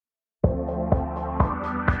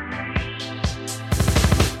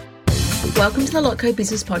Welcome to the Lotco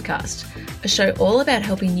Business Podcast, a show all about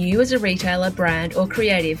helping you as a retailer, brand or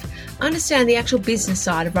creative understand the actual business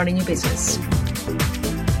side of running your business.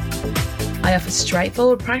 I offer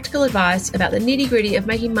straightforward practical advice about the nitty-gritty of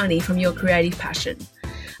making money from your creative passion.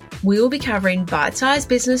 We will be covering bite-sized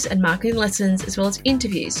business and marketing lessons as well as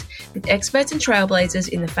interviews with experts and trailblazers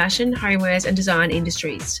in the fashion, homewares and design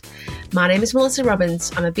industries. My name is Melissa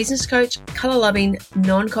Robbins. I'm a business coach, colour-loving,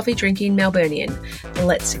 non-coffee drinking Melburnian.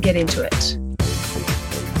 Let's get into it.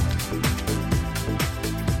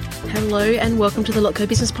 Hello and welcome to the Lotco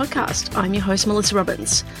Business Podcast. I'm your host, Melissa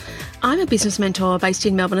Robbins. I'm a business mentor based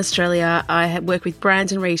in Melbourne, Australia. I work with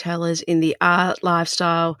brands and retailers in the art,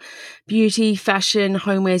 lifestyle, beauty, fashion,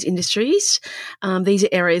 homewares industries. These are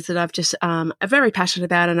areas that I've just very passionate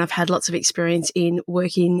about, and I've had lots of experience in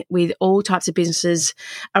working with all types of businesses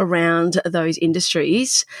around those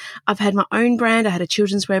industries. I've had my own brand. I had a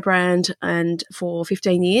children's wear brand and for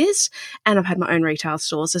 15 years, and I've had my own retail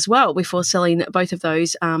stores as well before selling both of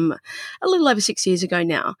those a little over 6 years ago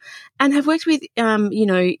now, and have worked with,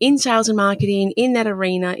 in sales and marketing in that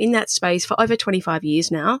arena, in that space for over 25 years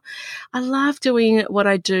now. I love doing what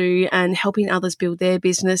I do and helping others build their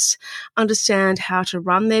business, understand how to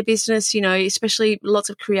run their business, especially lots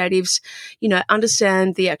of creatives,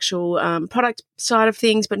 understand the actual product side of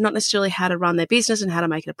things, but not necessarily how to run their business and how to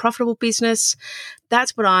make it a profitable business.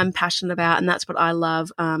 That's what I'm passionate about, and that's what I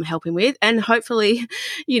love helping with, and hopefully,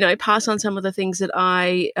 pass on some of the things that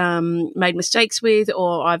I made mistakes with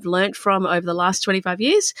or I've learnt from over the last 25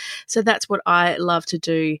 years. So that's what I love to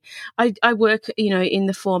do. I work, in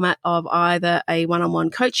the format of either a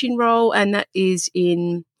one-on-one coaching role, and that is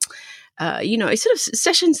in sort of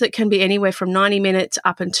sessions that can be anywhere from 90 minutes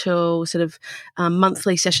up until sort of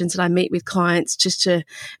monthly sessions that I meet with clients just to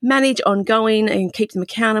manage ongoing and keep them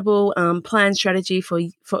accountable, plan strategy for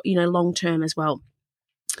long term as well.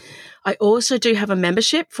 I also do have a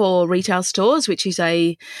membership for retail stores, which is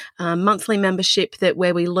a monthly membership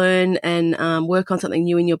where we learn and work on something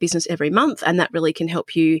new in your business every month. And that really can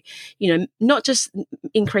help you, not just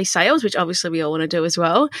increase sales, which obviously we all want to do as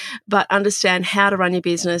well, but understand how to run your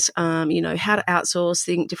business, how to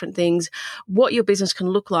outsource different things, what your business can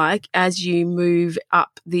look like as you move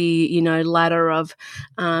up the, ladder of,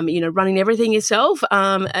 running everything yourself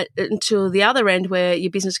until the other end where your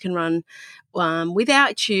business can run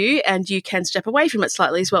without you, and you can step away from it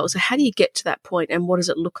slightly as well. So how do you get to that point, and what does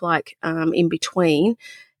it look like in between?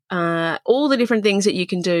 All the different things that you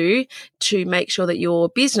can do to make sure that your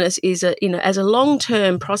business is as a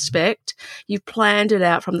long-term prospect, you've planned it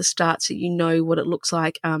out from the start so you know what it looks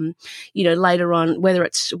like, later on, whether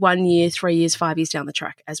it's 1 year, 3 years, 5 years down the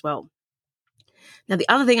track as well. Now, the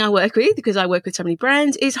other thing I work with, because I work with so many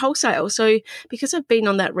brands, is wholesale. So because I've been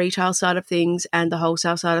on that retail side of things and the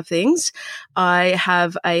wholesale side of things, I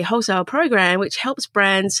have a wholesale program which helps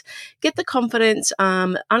brands get the confidence,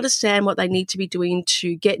 understand what they need to be doing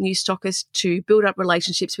to get new stockers, to build up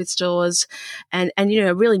relationships with stores and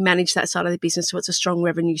really manage that side of the business so it's a strong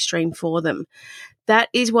revenue stream for them. That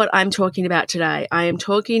is what I'm talking about today. I am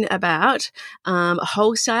talking about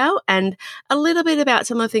wholesale and a little bit about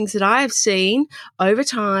some of the things that I have seen over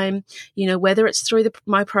time, whether it's through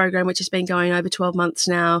my program, which has been going over 12 months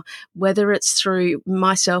now, whether it's through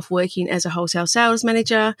myself working as a wholesale sales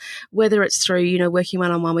manager, whether it's through, working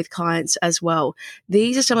one-on-one with clients as well.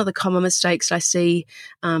 These are some of the common mistakes that I see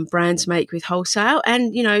brands make with wholesale.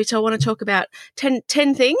 And, so I want to talk about 10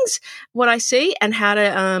 things, what I see and how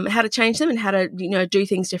to change them and how to, do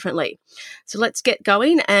things differently. So let's get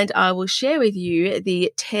going, and I will share with you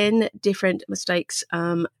the 10 different mistakes,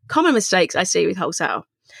 common mistakes I see with wholesale.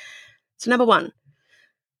 So number 1,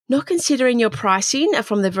 not considering your pricing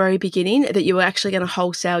from the very beginning that you are actually going to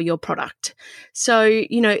wholesale your product. So,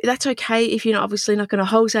 that's okay if you're obviously not going to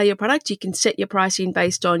wholesale your product. You can set your pricing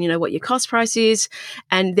based on, what your cost price is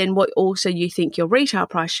and then what also you think your retail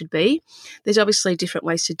price should be. There's obviously different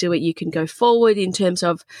ways to do it. You can go forward in terms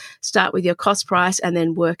of start with your cost price and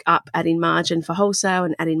then work up, adding margin for wholesale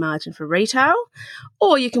and adding margin for retail.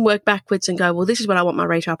 Or you can work backwards and go, well, this is what I want my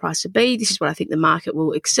retail price to be. This is what I think the market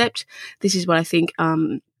will accept. This is what I think,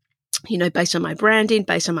 based on my branding,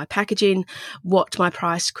 based on my packaging, what my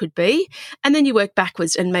price could be. And then you work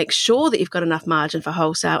backwards and make sure that you've got enough margin for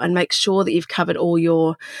wholesale and make sure that you've covered all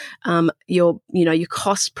your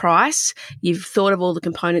cost price. You've thought of all the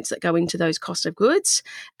components that go into those cost of goods,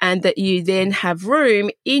 and that you then have room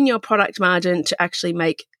in your product margin to actually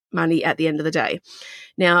make money at the end of the day.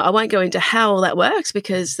 Now, I won't go into how all that works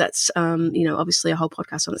because that's, obviously a whole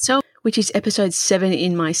podcast on itself, which is episode 7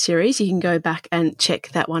 in my series. You can go back and check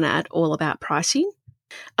that one out, all about pricing.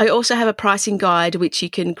 I also have a pricing guide which you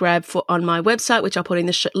can grab on my website, which I'll put in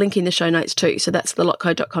the link in the show notes too. So that's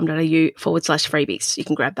thelotco.com.au/freebies. You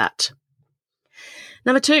can grab that.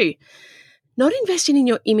 Number 2, not investing in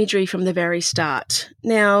your imagery from the very start.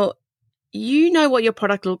 Now, you know what your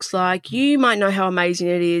product looks like. You might know how amazing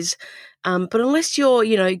it is. But unless you're,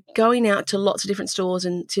 going out to lots of different stores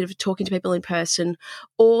and sort of talking to people in person,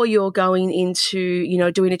 or you're going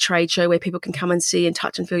into, doing a trade show where people can come and see and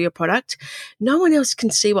touch and feel your product, no one else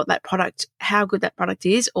can see how good that product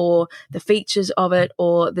is, or the features of it,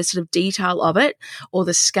 or the sort of detail of it, or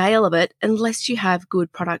the scale of it, unless you have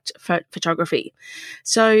good product photography.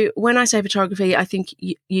 So when I say photography, I think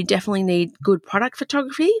you definitely need good product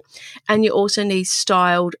photography, and you also need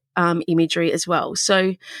styled imagery as well.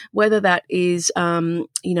 So whether that is,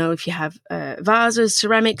 if you have vases,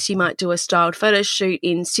 ceramics, you might do a styled photo shoot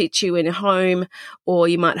in situ in a home, or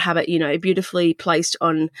you might have it, beautifully placed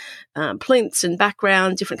on plinths and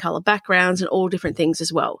backgrounds, different color backgrounds, and all different things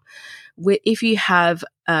as well. If you have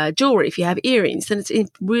jewelry, if you have earrings, then it's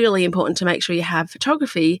really important to make sure you have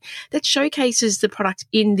photography that showcases the product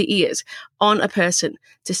in the ears on a person,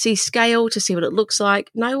 to see scale, to see what it looks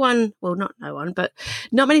like. Not many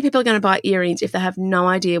people are going to buy earrings if they have no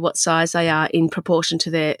idea what size they are in proportion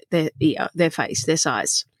to their ear, their face, their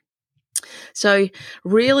size. So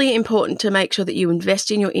really important to make sure that you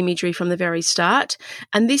invest in your imagery from the very start.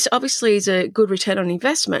 And this obviously is a good return on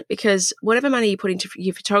investment, because whatever money you put into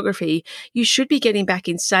your photography, you should be getting back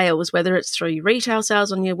in sales, whether it's through retail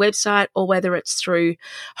sales on your website, or whether it's through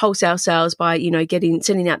wholesale sales by,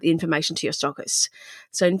 sending out the information to your stockists.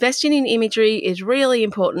 So investing in imagery is really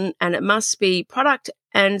important, and it must be product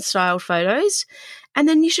and styled photos. And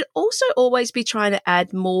then you should also always be trying to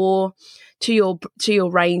add more to your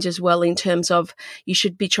range as well, in terms of you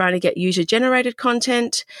should be trying to get user-generated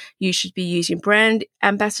content. You should be using brand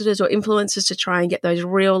ambassadors or influencers to try and get those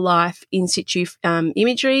real-life in-situ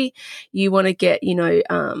imagery. You want to get,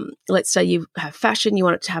 let's say you have fashion, you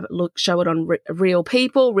want it to have it show it on real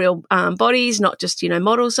people, real bodies, not just,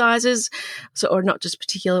 model sizes, or not just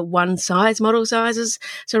particular one-size model sizes.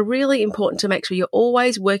 So really important to make sure you're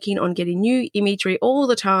always working on getting new imagery all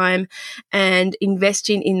the time and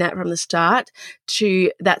investing in that from the start. That's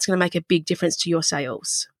going to make a big difference to your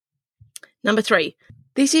sales. Number 3,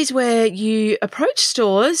 this is where you approach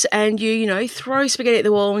stores and you throw spaghetti at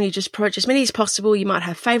the wall, and you just approach as many as possible. You might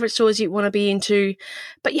have favorite stores you want to be into,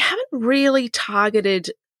 but you haven't really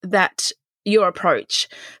targeted your approach.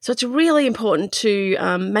 So it's really important to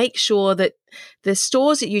make sure that the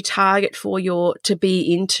stores that you target to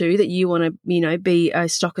be into, that you want to, be a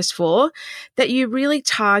stockist for, that you really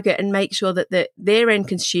target and make sure that their end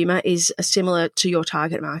consumer is similar to your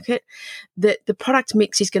target market, that the product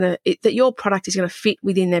mix that your product is going to fit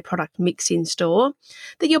within their product mix in store,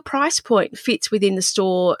 that your price point fits within the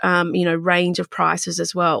store, range of prices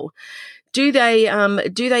as well. Do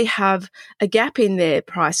they have a gap in their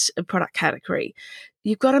product category?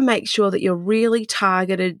 You've got to make sure that you're really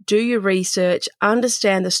targeted, do your research,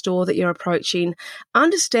 understand the store that you're approaching,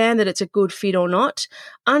 understand that it's a good fit or not,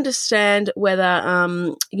 understand whether,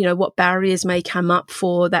 what barriers may come up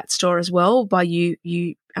for that store as well by you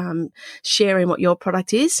sharing what your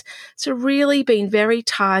product is. So really being very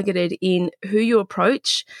targeted in who you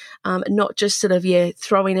approach, not just sort of,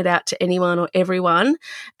 throwing it out to anyone or everyone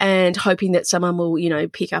and hoping that someone will,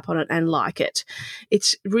 pick up on it and like it.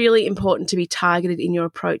 It's really important to be targeted in your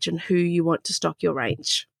approach and who you want to stock your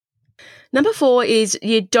range. Number 4 is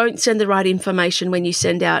you don't send the right information when you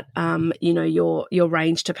send out, your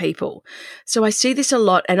range to people. So I see this a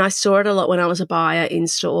lot, and I saw it a lot when I was a buyer in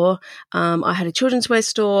store. I had a children's wear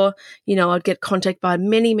store. I'd get contacted by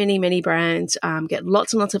many, many, many brands, get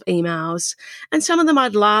lots and lots of emails, and some of them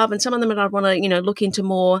I'd love, and some of them I'd want to, look into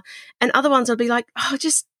more, and other ones I'd be like,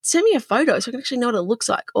 just send me a photo so I can actually know what it looks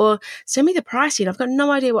like, or send me the pricing. I've got no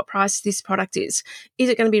idea what price this product is. Is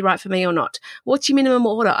it going to be right for me or not? What's your minimum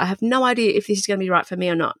order? I have no idea if this is going to be right for me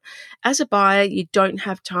or not. As a buyer, you don't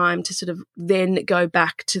have time to sort of then go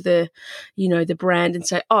back to the brand and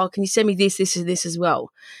say, can you send me this, this, and this as well?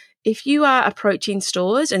 If you are approaching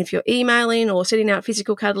stores and if you're emailing or sending out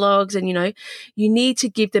physical catalogs, and, you need to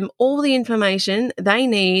give them all the information they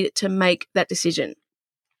need to make that decision.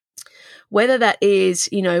 Whether that is,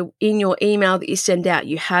 in your email that you send out,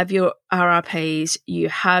 you have your RRPs, you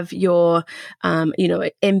have your,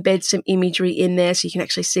 embed some imagery in there so you can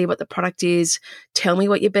actually see what the product is. Tell me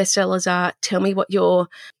what your bestsellers are. Tell me what your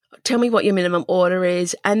tell me what your minimum order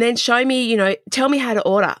is, and then show me, tell me how to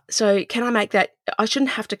order. So can I make that? I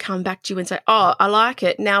shouldn't have to come back to you and say, oh, I like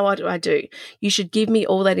it. Now what do I do? You should give me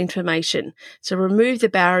all that information. So remove the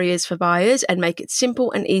barriers for buyers and make it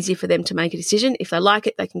simple and easy for them to make a decision. If they like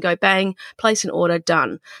it, they can go bang, place an order,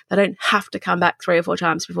 done. They don't have to come back 3 or 4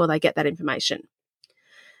 times before they get that information.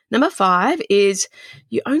 Number 5 is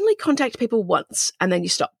you only contact people once and then you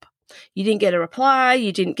stop. You didn't get a reply,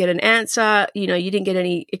 you didn't get an answer, you didn't get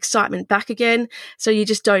any excitement back again. So you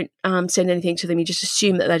just don't send anything to them. You just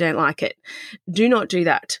assume that they don't like it. Do not do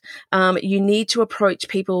that. You need to approach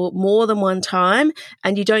people more than one time,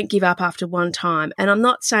 and you don't give up after one time. And I'm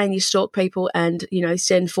not saying you stalk people and,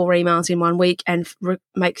 send 4 emails in 1 week and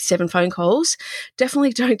make 7 phone calls.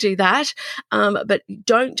 Definitely don't do that. But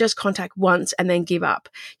don't just contact once and then give up.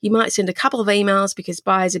 You might send a couple of emails because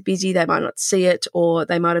buyers are busy. They might not see it, or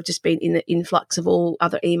they might have just been in the influx of all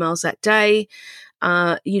other emails that day.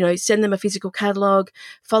 Send them a physical catalog,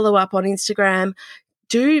 follow up on Instagram,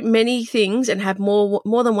 do many things and have more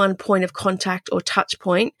than one point of contact or touch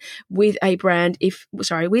point with a brand,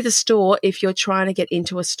 with a store if you're trying to get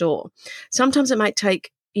into a store. Sometimes it might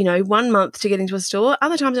take 1 month to get into a store.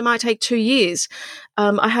 Other times it might take 2 years.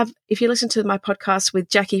 If you listen to my podcast with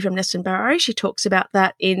Jackie from Nest and Barrow, she talks about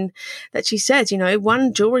that she says,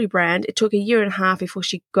 one jewelry brand, it took 1.5 years before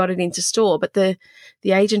she got it into store, but the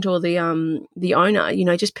agent or the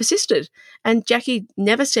owner, just persisted. And Jackie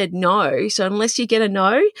never said no. So unless you get a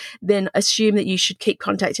no, then assume that you should keep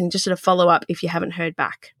contacting and just sort of follow up if you haven't heard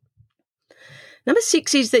back. Number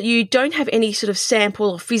 6 is that you don't have any sort of sample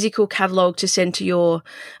or physical catalog to send to your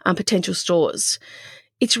potential stores.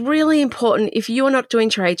 It's really important, if you're not doing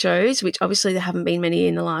trade shows, which obviously there haven't been many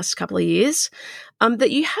in the last couple of years, that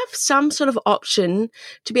you have some sort of option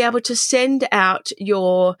to be able to send out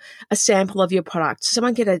a sample of your product.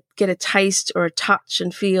 Someone get a taste or a touch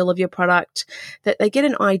and feel of your product, that they get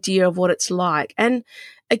an idea of what it's like. And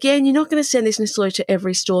again, you're not going to send this necessarily to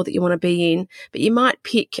every store that you want to be in, but you might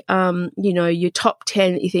pick, your top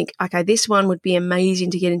 10 that you think, okay, this one would be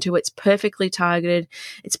amazing to get into. It's perfectly targeted.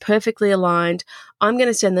 It's perfectly aligned. I'm going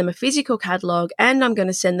to send them a physical catalog, and I'm going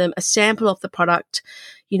to send them a sample of the product.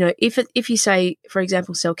 If you say, for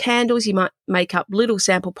example, sell candles, you might make up little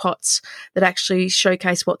sample pots that actually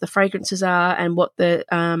showcase what the fragrances are and what the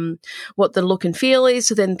look and feel is,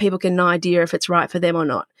 so then people get an idea if it's right for them or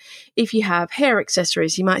not. If you have hair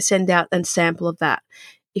accessories, you might send out a sample of that.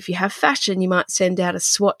 If you have fashion, you might send out a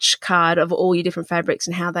swatch card of all your different fabrics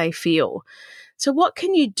and how they feel. So what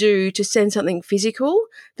can you do to send something physical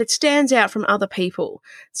that stands out from other people?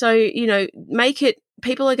 So, make it,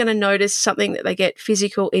 people are going to notice something that they get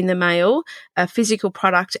physical in the mail, a physical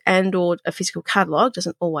product and or a physical catalog,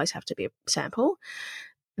 doesn't always have to be a sample,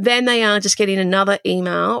 then they are just getting another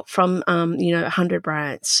email from, 100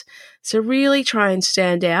 brands. So really try and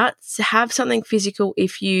stand out. So have something physical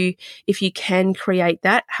if you can create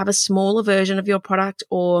that. Have a smaller version of your product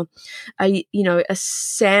or a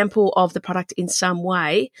sample of the product in some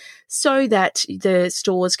way, so that the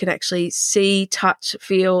stores can actually see, touch,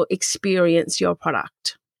 feel, experience your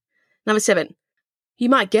product. Number 7. You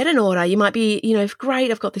might get an order. You might be, great,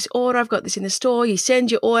 I've got this order, I've got this in the store. You send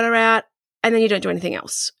your order out, and then you don't do anything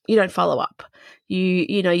else. You don't follow up.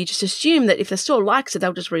 You just assume that if the store likes it,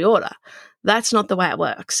 they'll just reorder. That's not the way it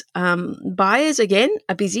works. Buyers, again,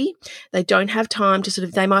 are busy. They don't have time to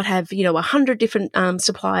they might have, 100 different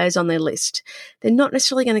suppliers on their list. They're not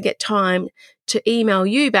necessarily going to get time to email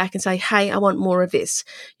you back and say, hey, I want more of this.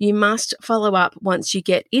 You must follow up once you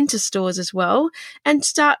get into stores as well, and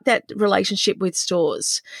start that relationship with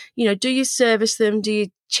stores. Do you service them? Do you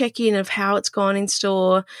check in of how it's gone in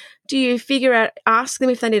store? Do you ask them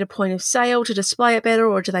if they need a point of sale to display it better,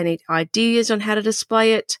 or do they need ideas on how to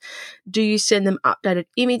display it? Do you send them updated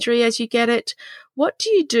imagery as you get it? What do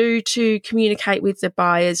you do to communicate with the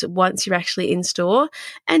buyers once you're actually in store,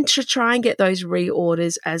 and to try and get those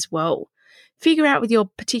reorders as well? Figure out with your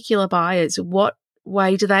particular buyers, what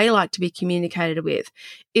way do they like to be communicated with?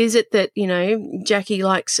 Is it that, Jackie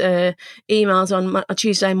likes emails on a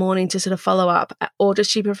Tuesday morning to sort of follow up, or does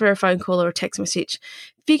she prefer a phone call or a text message?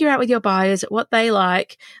 Figure out with your buyers what they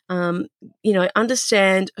like,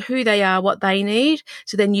 understand who they are, what they need,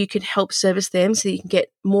 so then you can help service them so you can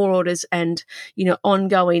get more orders and,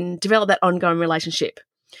 develop that ongoing relationship,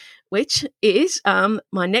 which is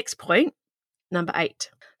my next point, number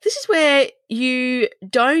 8. This is where you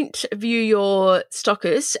don't view your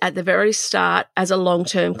stockers at the very start as a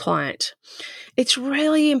long-term client. It's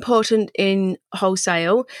really important in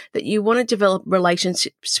wholesale that you want to develop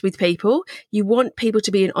relationships with people. You want people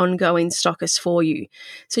to be an ongoing stockist for you.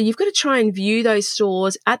 So you've got to try and view those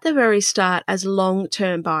stores at the very start as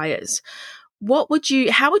long-term buyers. How would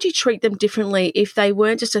you treat them differently if they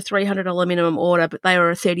weren't just a $300 minimum order, but they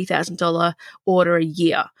were a $30,000 order a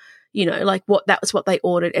year? That was what they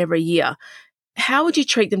ordered every year. How would you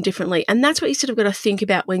treat them differently? And that's what you sort of got to think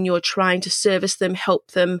about when you're trying to service them,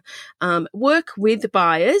 help them, work with the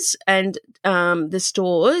buyers and the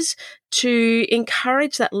stores to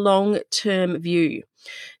encourage that long-term view.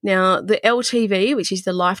 Now, the LTV, which is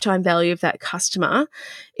the lifetime value of that customer,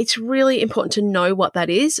 it's really important to know what that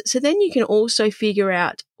is. So then you can also figure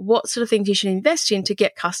out what sort of things you should invest in to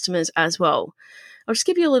get customers as well. I'll just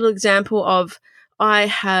give you a little example of I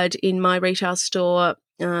had in my retail store.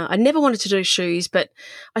 I never wanted to do shoes, but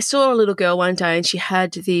I saw a little girl one day and she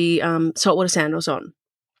had the saltwater sandals on.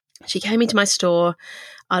 She came into my store.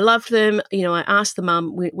 I loved them. I asked the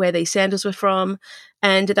mum where these sandals were from,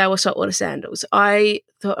 and they were saltwater sandals. I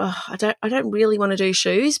thought, I don't really want to do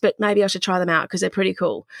shoes, but maybe I should try them out because they're pretty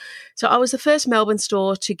cool. So I was the first Melbourne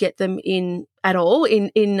store to get them in at all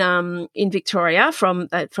in Victoria from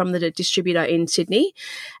the distributor in Sydney,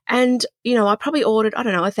 and I probably ordered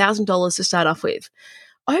 $1,000 to start off with.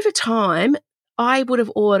 Over time, I would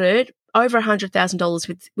have ordered over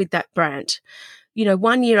 $100,000 with that brand.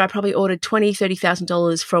 1 year I probably ordered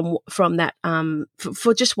 $20,000-$30,000 from that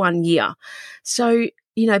for just 1 year. So,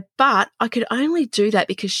 but I could only do that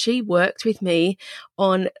because she worked with me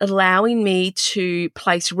on allowing me to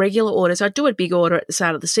place regular orders. I'd do a big order at the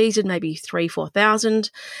start of the season, maybe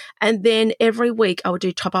 3,000-4,000. And then every week I would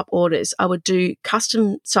do top-up orders. I would do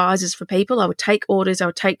custom sizes for people. I would take orders. I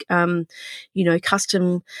would take,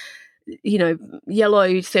 custom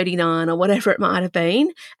yellow 39 or whatever it might have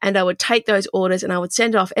been. And I would take those orders and I would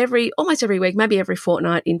send off almost every week, maybe every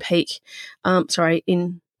fortnight in peak.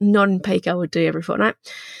 In non-peak, I would do every fortnight.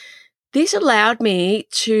 This allowed me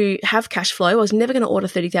to have cash flow. I was never going to order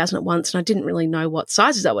 30,000 at once, and I didn't really know what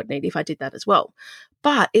sizes I would need if I did that as well.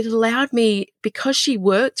 But it allowed me, because she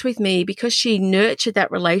worked with me, because she nurtured that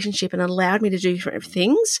relationship and allowed me to do different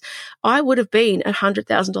things, I would have been a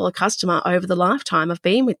 $100,000 customer over the lifetime of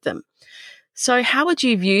being with them. So how would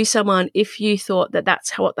you view someone if you thought that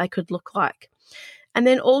that's what they could look like? And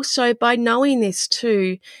then also by knowing this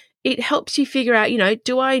too, it helps you figure out,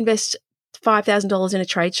 do I invest $5,000 in a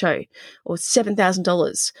trade show or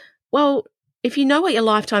 $7,000? Well, if you know what your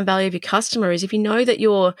lifetime value of your customer is, if you know that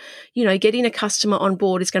you're, getting a customer on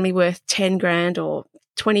board is going to be worth 10 grand or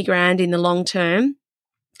 20 grand in the long term,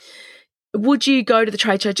 would you go to the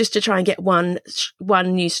trade show just to try and get one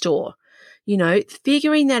new store?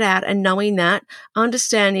 Figuring that out and knowing that,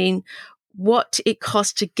 understanding what it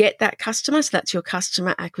costs to get that customer. So that's your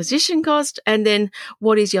customer acquisition cost. And then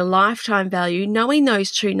what is your lifetime value? Knowing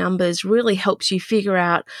those two numbers really helps you figure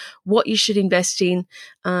out what you should invest in,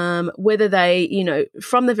 whether they,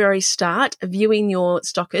 from the very start, viewing your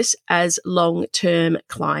stockists as long-term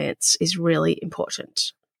clients is really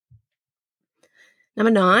important.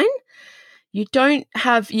 Number 9. You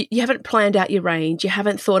haven't planned out your range. You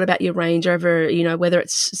haven't thought about your range over, whether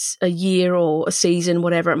it's a year or a season,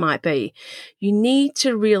 whatever it might be. You need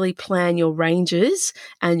to really plan your ranges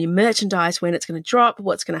and your merchandise, when it's going to drop,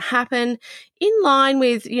 what's going to happen, in line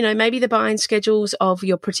with, maybe the buying schedules of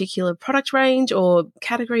your particular product range or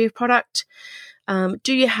category of product.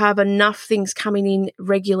 Do you have enough things coming in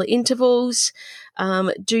regular intervals?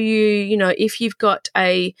 Do you, if you've got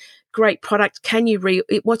a great product,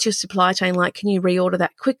 what's your supply chain like? Can you reorder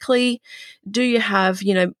that quickly? Do you have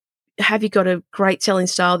you got a great selling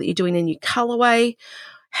style that you're doing in your colorway?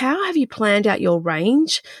 How have you planned out your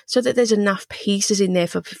range so that there's enough pieces in there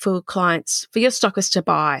for clients, for your stockers to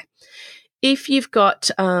buy? If you've got,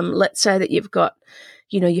 let's say that you've got,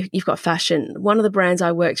 you've got fashion. One of the brands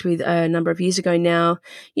I worked with a number of years ago now,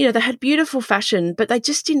 they had beautiful fashion, but they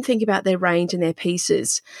just didn't think about their range and their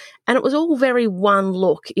pieces. And it was all very one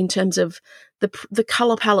look in terms of the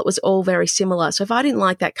color palette was all very similar. So if I didn't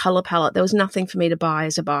like that color palette, there was nothing for me to buy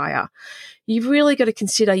as a buyer. You've really got to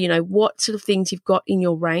consider, what sort of things you've got in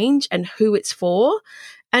your range and who it's for,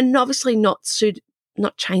 and obviously not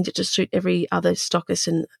change it to suit every other stockist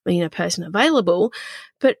and person available,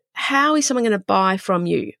 but how is someone going to buy from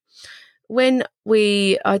you?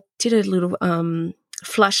 I did a little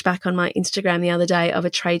flashback on my Instagram the other day of a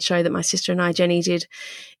trade show that my sister and I, Jenny, did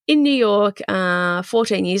in New York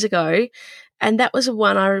 14 years ago, And that was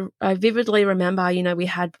one I vividly remember. We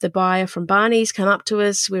had the buyer from Barney's come up to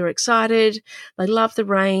us. We were excited. They loved the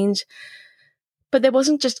range. But there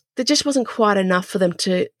just wasn't quite enough for them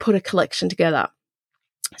to put a collection together.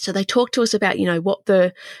 So they talked to us about, what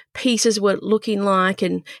the pieces were looking like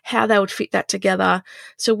and how they would fit that together.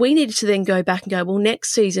 So we needed to then go back and go, well,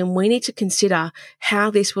 next season we need to consider how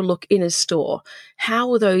this will look in a store. How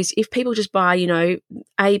will those, if people just buy,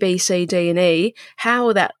 A, B, C, D, and E, how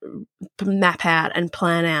will that map out and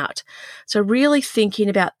plan out? So really thinking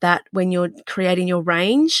about that when you're creating your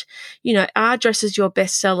range, are dresses your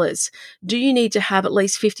best sellers? Do you need to have at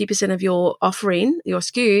least 50% of your offering, your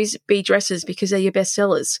SKUs, be dresses because they're your best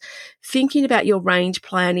sellers? Thinking about your range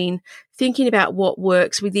planning, thinking about what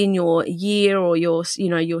works within your year or your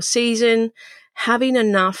season, having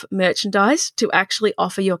enough merchandise to actually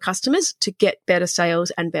offer your customers to get better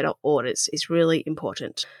sales and better orders is really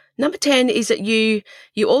important. Number 10 is that you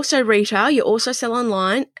also retail, you also sell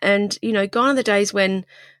online, and, gone are the days when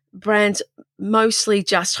brands mostly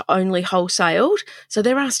just only wholesaled. So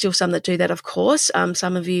there are still some that do that, of course.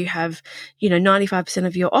 Some of you have, 95%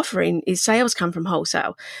 of your offering is sales come from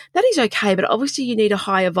wholesale. That is okay, but obviously you need a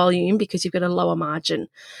higher volume because you've got a lower margin.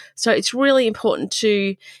 So it's really important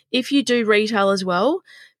to, if you do retail as well,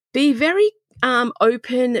 be very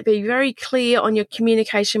open, be very clear on your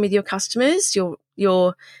communication with your customers,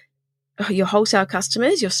 your wholesale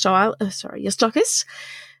customers, your stockists,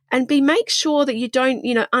 and make sure that you don't,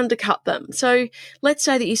 undercut them. So let's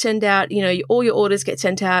say that you send out, all your orders get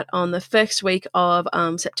sent out on the first week of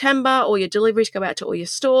September, or your deliveries go out to all your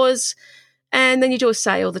stores, and then you do a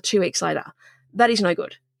sale the 2 weeks later. That is no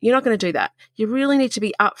good. You're not going to do that. You really need to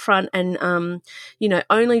be upfront and,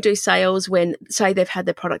 only do sales when, say, they've had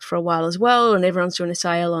their product for a while as well, and everyone's doing a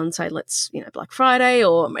sale on, say, Black Friday,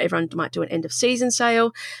 or everyone might do an end of season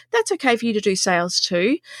sale. That's okay for you to do sales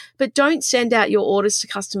too, but don't send out your orders to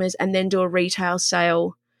customers and then do a retail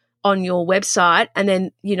sale on your website, and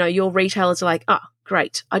then, your retailers are like, oh,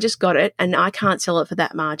 great, I just got it and I can't sell it for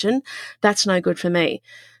that margin. That's no good for me.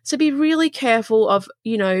 So be really careful of,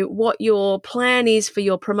 what your plan is for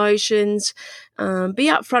your promotions. Be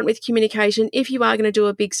upfront with communication. If you are going to do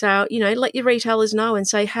a big sale, let your retailers know and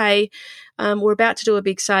say, hey, we're about to do a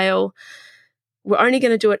big sale. We're only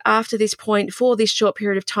going to do it after this point for this short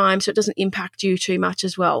period of time, so it doesn't impact you too much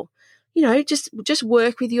as well. Just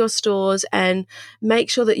work with your stores and make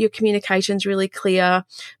sure that your communication's really clear.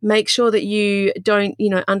 Make sure that you don't,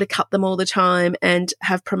 undercut them all the time and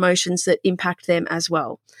have promotions that impact them as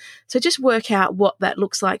well. So just work out what that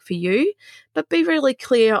looks like for you, but be really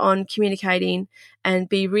clear on communicating and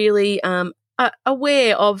be really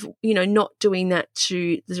aware of, not doing that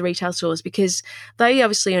to the retail stores, because they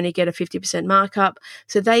obviously only get a 50% markup,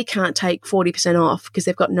 so they can't take 40% off because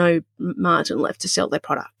they've got no margin left to sell their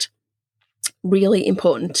product. Really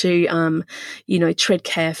important to, tread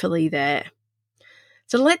carefully there.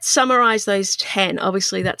 So let's summarize those 10.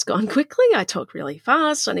 Obviously, that's gone quickly. I talk really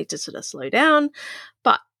fast. I need to sort of slow down.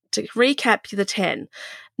 But to recap the 10,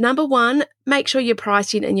 number 1, make sure your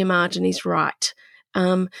pricing and your margin is right.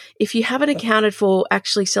 If you haven't accounted for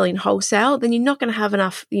actually selling wholesale, then you're not going to have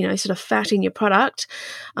enough, sort of fat in your product,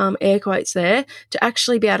 air quotes there, to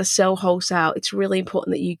actually be able to sell wholesale. It's really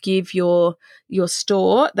important that you give your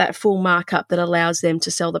store that full markup that allows them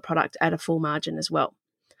to sell the product at a full margin as well.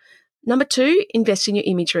 Number 2, invest in your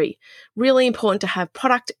imagery. Really important to have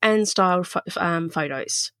product and style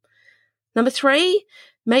photos. Number 3,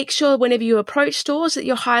 make sure whenever you approach stores that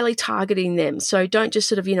you're highly targeting them. So don't just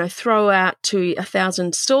sort of, throw out to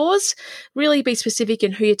 1,000 stores. Really be specific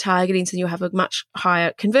in who you're targeting, so you'll have a much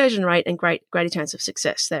higher conversion rate and greater chance of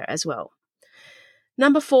success there as well.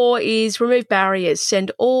 Number 4 is remove barriers.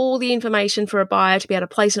 Send all the information for a buyer to be able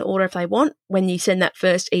to place an order if they want when you send that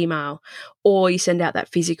first email or you send out that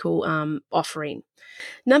physical offering.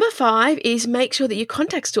 Number 5 is make sure that you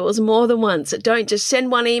contact stores more than once. Don't just send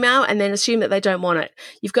one email and then assume that they don't want it.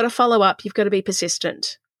 You've got to follow up. You've got to be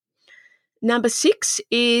persistent. Number 6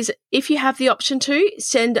 is, if you have the option to,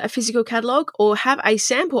 send a physical catalogue or have a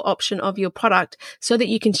sample option of your product so that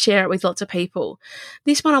you can share it with lots of people.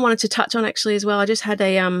 This one I wanted to touch on actually as well. I just had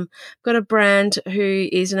got a brand who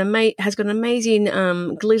is has got an amazing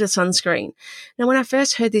glitter sunscreen. Now, when I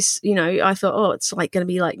first heard this, I thought, oh, it's like going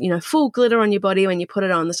to be like, full glitter on your body when you put it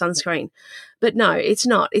on the sunscreen. But no, it's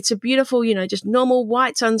not. It's a beautiful, just normal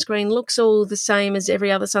white sunscreen, looks all the same as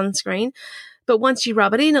every other sunscreen. But once you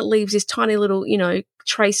rub it in, it leaves this tiny little,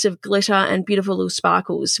 trace of glitter and beautiful little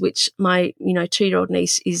sparkles, which my, 2-year-old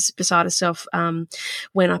niece is beside herself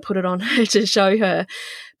when I put it on her to show her.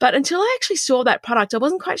 But until I actually saw that product, I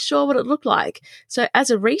wasn't quite sure what it looked like. So as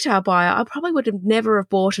a retail buyer, I probably would have never have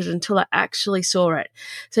bought it until I actually saw it.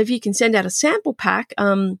 So if you can send out a sample pack,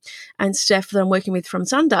 and Steph that I'm working with from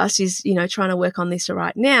Sundust is, trying to work on this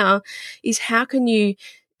right now, is how can you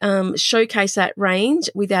showcase that range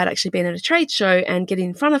without actually being at a trade show and get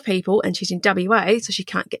in front of people. And she's in WA, so she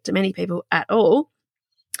can't get to many people at all.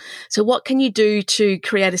 So what can you do to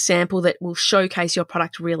create a sample that will showcase your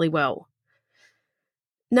product really well?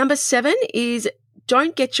 Number 7 is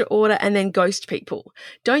don't get your order and then ghost people.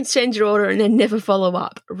 Don't send your order and then never follow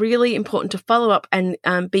up. Really important to follow up and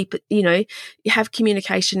have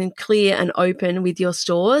communication and clear and open with your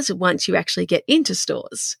stores once you actually get into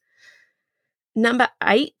stores. Number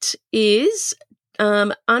 8 is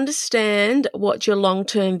understand what your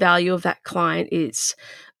long-term value of that client is,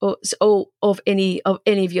 or of any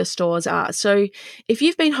of your stores are. So if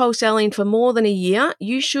you've been wholesaling for more than a year,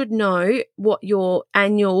 you should know what your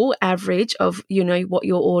annual average of, what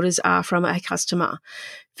your orders are from a customer.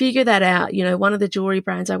 Figure that out. One of the jewelry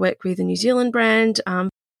brands I work with, a New Zealand brand,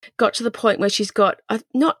 got to the point where she's got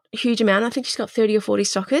not a huge amount. I think she's got 30 or 40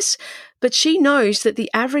 stockists, but she knows that the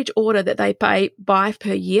average order that they buy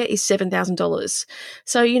per year is $7,000.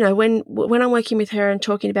 So, when I'm working with her and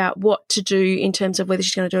talking about what to do in terms of whether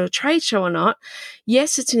she's going to do a trade show or not,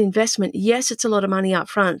 yes, it's an investment. Yes, it's a lot of money up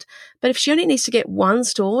front. But if she only needs to get one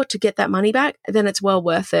store to get that money back, then it's well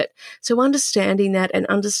worth it. So understanding that and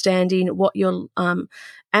understanding what your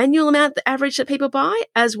annual amount, the average that people buy,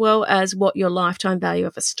 as well as what your lifetime value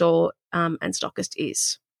of a store and stockist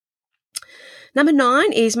is. Number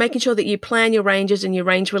 9 is making sure that you plan your ranges and your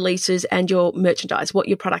range releases and your merchandise, what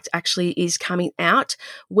your product actually is coming out,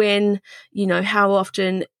 when, how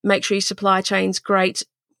often. Make sure your supply chain's great.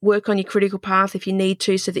 Work on your critical path if you need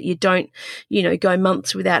to, so that you don't, go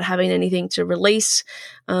months without having anything to release.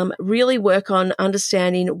 Really work on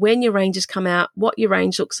understanding when your ranges come out, what your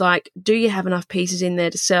range looks like. Do you have enough pieces in there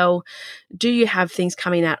to sell? Do you have things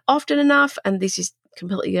coming out often enough? And this is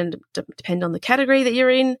completely going to depend on the category that you're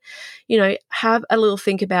in. Have a little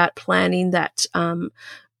think about planning that,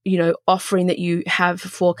 offering that you have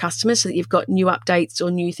for customers, so that you've got new updates or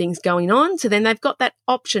new things going on. So then they've got that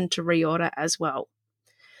option to reorder as well.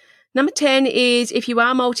 Number 10 is if you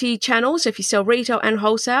are multi-channel, so if you sell retail and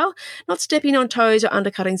wholesale, not stepping on toes or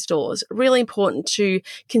undercutting stores. Really important to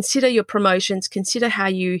consider your promotions, consider how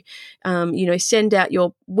you, when you send out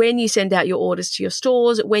your orders to your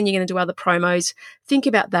stores, when you're going to do other promos. Think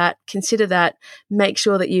about that, consider that, make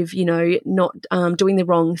sure that you've, not doing the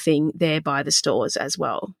wrong thing there by the stores as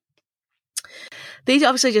well. These are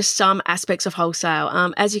obviously just some aspects of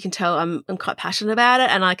wholesale. As you can tell, I'm quite passionate about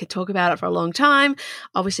it, and I could talk about it for a long time.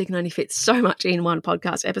 Obviously, can only fit so much in one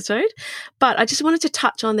podcast episode. But I just wanted to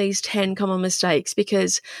touch on these 10 common mistakes,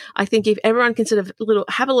 because I think if everyone can sort of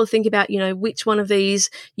have a little think about, which one of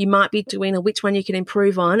these you might be doing or which one you can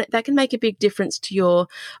improve on, that can make a big difference to your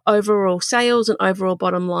overall sales and overall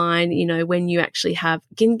bottom line, when you actually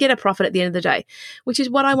can get a profit at the end of the day, which is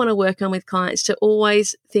what I want to work on with clients, to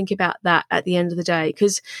always think about that at the end of the day.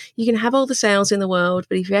 Because you can have all the sales in the world,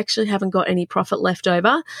 but if you actually haven't got any profit left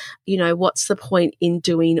over, what's the point in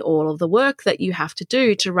doing all of the work that you have to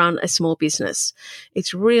do to run a small business?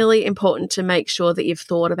 It's really important to make sure that you've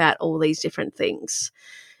thought about all these different things.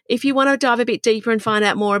 If you want to dive a bit deeper and find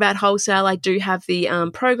out more about wholesale, I do have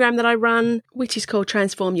the program that I run, which is called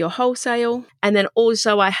Transform Your Wholesale. And then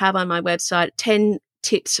also I have on my website 10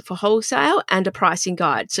 tips for wholesale and a pricing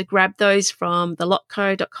guide. So grab those from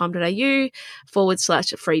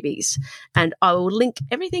thelotco.com.au/freebies. And I will link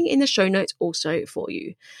everything in the show notes also for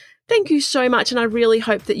you. Thank you so much, and I really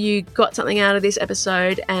hope that you got something out of this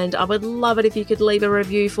episode, and I would love it if you could leave a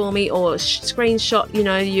review for me or screenshot,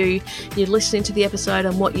 you're listening to the episode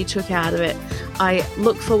and what you took out of it. I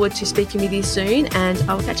look forward to speaking with you soon, and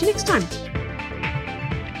I will catch you next time.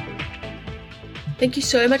 Thank you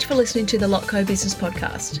so much for listening to the Lotco Business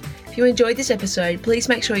Podcast. If you enjoyed this episode, please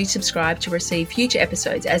make sure you subscribe to receive future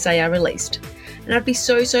episodes as they are released. And I'd be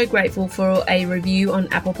so grateful for a review on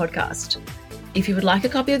Apple Podcast. If you would like a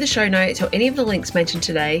copy of the show notes or any of the links mentioned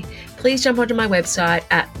today, please jump onto my website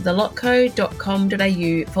at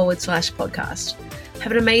thelotco.com.au/podcast.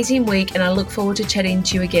 Have an amazing week, and I look forward to chatting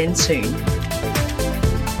to you again soon.